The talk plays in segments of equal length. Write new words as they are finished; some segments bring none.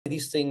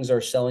these things are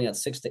selling at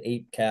 6 to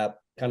 8 cap,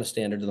 kind of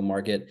standard to the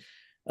market.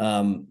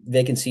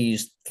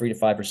 Vacancies 3 to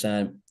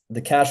 5%.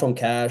 The cash on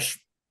cash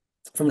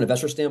from an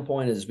investor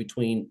standpoint is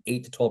between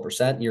 8 to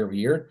 12% year over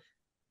year.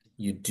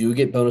 You do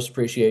get bonus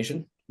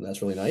appreciation.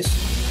 That's really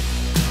nice.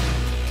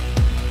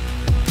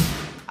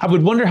 I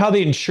would wonder how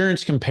the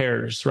insurance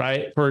compares,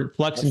 right, for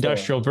flex Much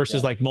industrial lower.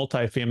 versus Yeah. like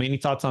multifamily. Any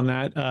thoughts on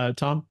that,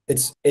 Tom?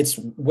 It's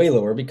way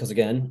lower because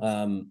again,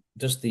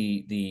 just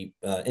the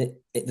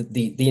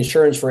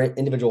insurance for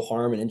individual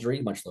harm and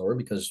injury much lower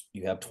because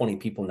you have 20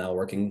 people now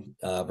working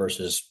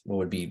versus what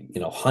would be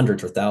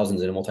hundreds or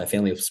thousands in a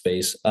multifamily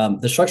space.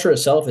 The structure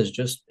itself is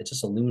just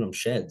aluminum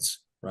sheds,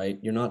 right?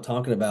 You're not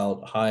talking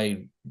about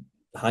high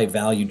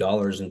value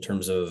dollars in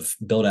terms of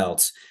build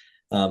outs.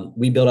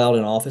 We build out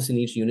an office in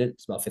each unit.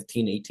 It's about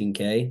 15 to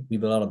 18K. We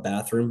build out a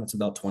bathroom. That's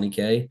about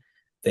 20K.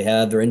 They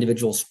have their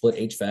individual split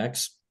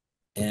HVACs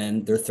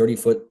and they're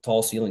 30-foot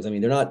tall ceilings. I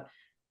mean, we're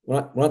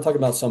not talking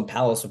about some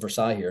palace of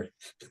Versailles here.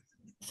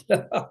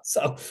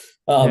 So,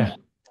 Yeah.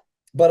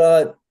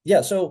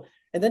 yeah. So,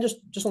 and then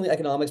just on the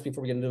economics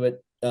before we get into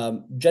it,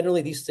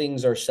 generally these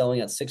things are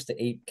selling at 6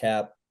 to 8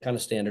 cap, kind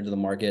of standard to the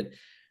market.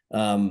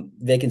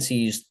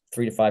 Vacancies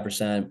 3 to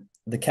 5%.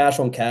 The cash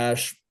on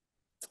cash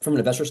from an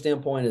investor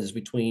standpoint is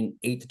between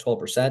 8 to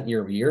 12%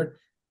 year over year.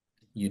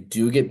 You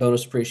do get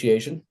bonus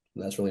appreciation.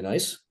 That's really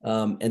nice.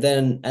 And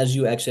then as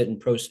you exit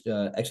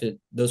exit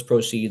those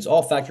proceeds,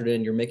 all factored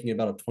in, you're making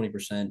about a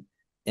 20%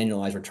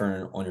 annualized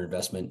return on your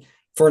investment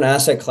for an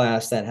asset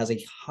class that has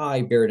a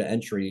high barrier to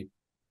entry,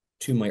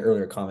 to my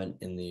earlier comment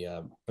in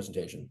the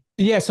presentation.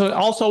 Yeah. So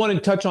also I want to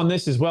touch on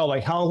this as well.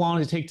 Like how long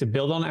does it take to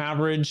build on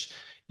average?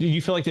 Do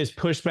you feel like there's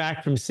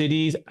pushback from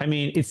cities? I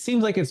mean, it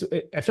seems like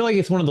I feel like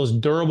it's one of those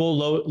durable,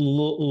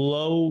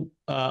 low,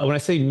 when I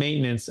say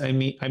maintenance, I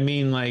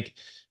mean like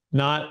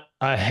not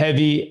a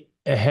heavy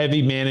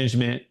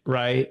management,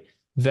 right?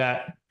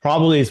 That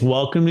probably is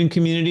welcomed in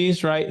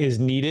communities, right? Is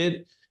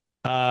needed.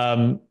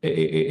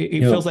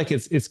 It feels like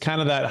it's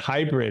kind of that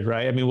hybrid,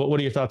 right? I mean, what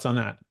are your thoughts on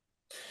that?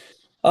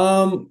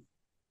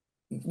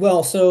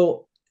 Well,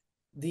 so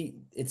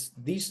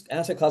these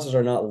asset classes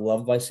are not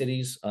loved by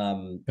cities.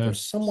 Yeah. They're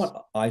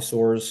somewhat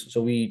eyesores,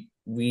 so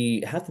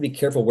we have to be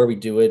careful where we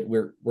do it.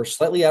 We're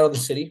slightly out of the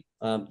city.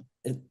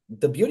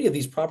 The beauty of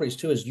these properties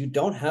too is you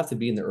don't have to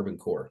be in the urban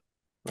core,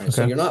 right?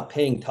 So Okay. you're not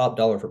paying top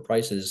dollar for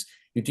prices.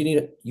 You do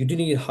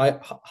need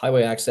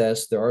highway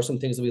access. There are some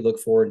things that we look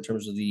for in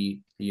terms of the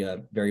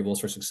variables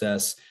for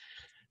success,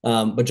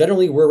 but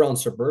generally we're around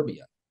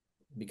suburbia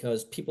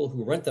because people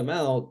who rent them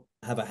out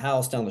have a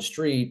house down the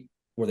street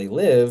where they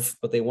live,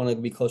 but they want to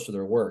be close to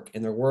their work,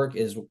 and their work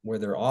is where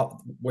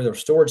their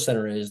storage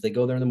center is. They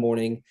go there in the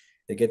morning,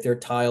 they get their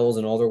tiles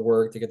and all their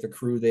work, they get their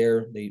crew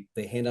there, they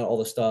hand out all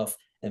the stuff,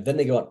 and then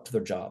they go out to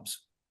their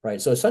jobs,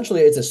 right? So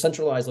essentially, it's a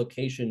centralized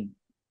location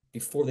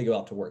before they go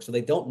out to work. So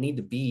they don't need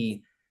to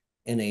be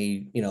in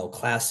a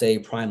class A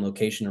prime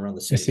location around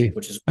the city,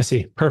 which is I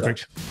see. so.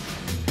 Perfect.